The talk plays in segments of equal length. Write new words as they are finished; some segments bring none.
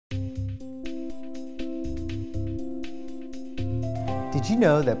Did you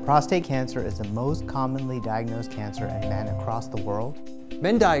know that prostate cancer is the most commonly diagnosed cancer in men across the world?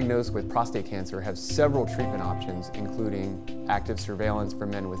 Men diagnosed with prostate cancer have several treatment options, including active surveillance for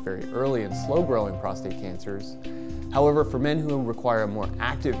men with very early and slow-growing prostate cancers. However, for men who require a more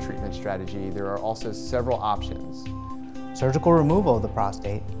active treatment strategy, there are also several options. Surgical removal of the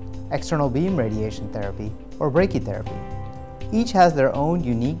prostate, external beam radiation therapy, or brachytherapy. Each has their own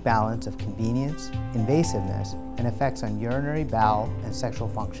unique balance of convenience, invasiveness, and effects on urinary, bowel, and sexual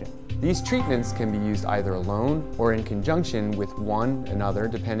function. These treatments can be used either alone or in conjunction with one another,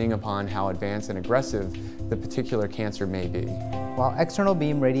 depending upon how advanced and aggressive the particular cancer may be. While external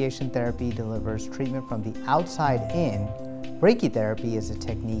beam radiation therapy delivers treatment from the outside in, brachytherapy is a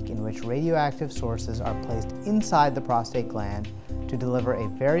technique in which radioactive sources are placed inside the prostate gland to deliver a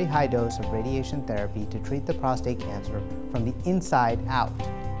very high dose of radiation therapy to treat the prostate cancer from the inside out.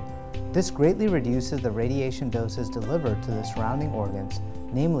 This greatly reduces the radiation doses delivered to the surrounding organs,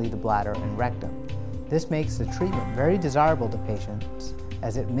 namely the bladder and rectum. This makes the treatment very desirable to patients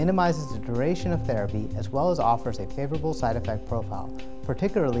as it minimizes the duration of therapy as well as offers a favorable side effect profile,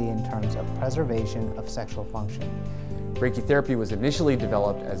 particularly in terms of preservation of sexual function. Brachytherapy was initially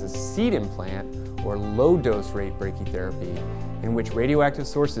developed as a seed implant or low-dose rate brachytherapy, in which radioactive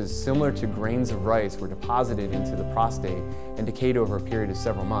sources similar to grains of rice were deposited into the prostate and decayed over a period of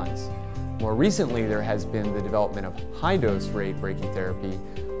several months. More recently, there has been the development of high-dose rate brachytherapy,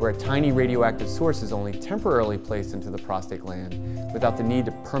 where a tiny radioactive source is only temporarily placed into the prostate gland without the need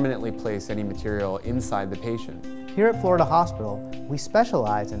to permanently place any material inside the patient. Here at Florida Hospital, we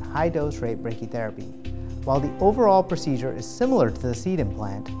specialize in high-dose rate brachytherapy. While the overall procedure is similar to the seed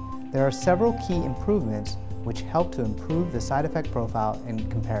implant, there are several key improvements which help to improve the side effect profile in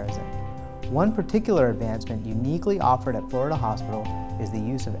comparison. One particular advancement uniquely offered at Florida Hospital is the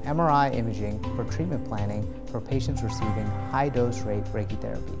use of MRI imaging for treatment planning for patients receiving high-dose rate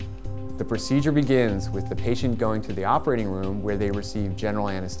brachytherapy. The procedure begins with the patient going to the operating room where they receive general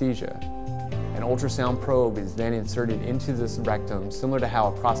anesthesia. An ultrasound probe is then inserted into the rectum, similar to how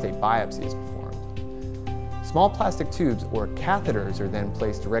a prostate biopsy is performed. Small plastic tubes or catheters are then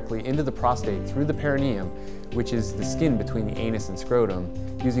placed directly into the prostate through the perineum, which is the skin between the anus and scrotum,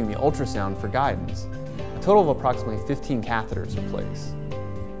 using the ultrasound for guidance. A total of approximately 15 catheters are placed.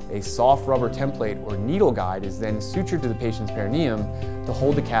 A soft rubber template or needle guide is then sutured to the patient's perineum to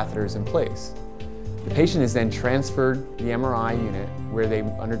hold the catheters in place. The patient is then transferred to the MRI unit where they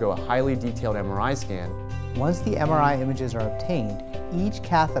undergo a highly detailed MRI scan. Once the MRI images are obtained, each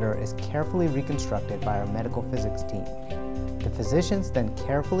catheter is carefully reconstructed by our medical physics team. The physicians then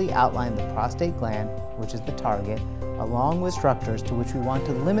carefully outline the prostate gland, which is the target, along with structures to which we want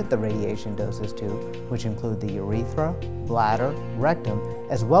to limit the radiation doses to, which include the urethra, bladder, rectum,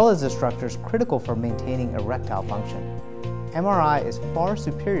 as well as the structures critical for maintaining erectile function. MRI is far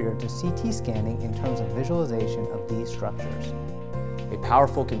superior to CT scanning in terms of visualization of these structures. A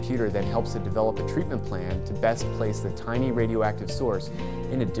powerful computer then helps to develop a treatment plan to best place the tiny radioactive source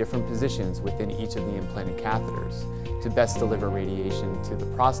into different positions within each of the implanted catheters to best deliver radiation to the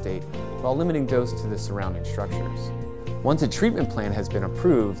prostate while limiting dose to the surrounding structures. Once a treatment plan has been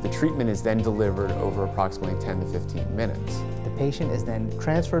approved, the treatment is then delivered over approximately 10 to 15 minutes. The patient is then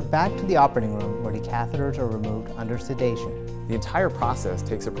transferred back to the operating room where the catheters are removed under sedation. The entire process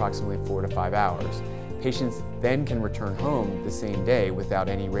takes approximately 4 to 5 hours. Patients then can return home the same day without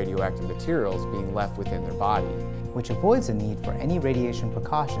any radioactive materials being left within their body, which avoids the need for any radiation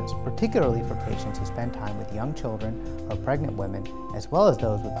precautions, particularly for patients who spend time with young children or pregnant women, as well as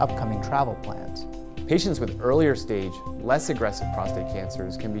those with upcoming travel plans. Patients with earlier stage, less aggressive prostate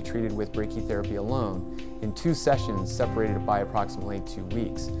cancers can be treated with brachytherapy alone in 2 sessions separated by approximately 2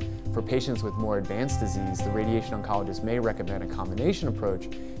 weeks. For patients with more advanced disease, the radiation oncologist may recommend a combination approach,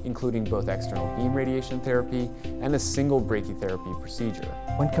 including both external beam radiation therapy and a single brachytherapy procedure.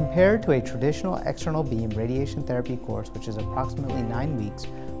 When compared to a traditional external beam radiation therapy course, which is approximately 9 weeks,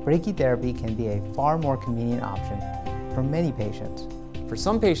 brachytherapy can be a far more convenient option for many patients. For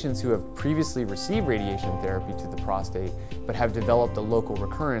some patients who have previously received radiation therapy to the prostate but have developed a local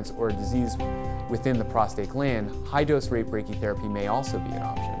recurrence or a disease within the prostate gland, high-dose rate brachytherapy may also be an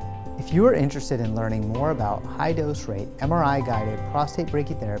option. If you are interested in learning more about high-dose rate MRI-guided prostate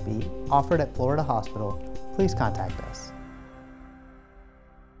brachytherapy offered at Florida Hospital, please contact us.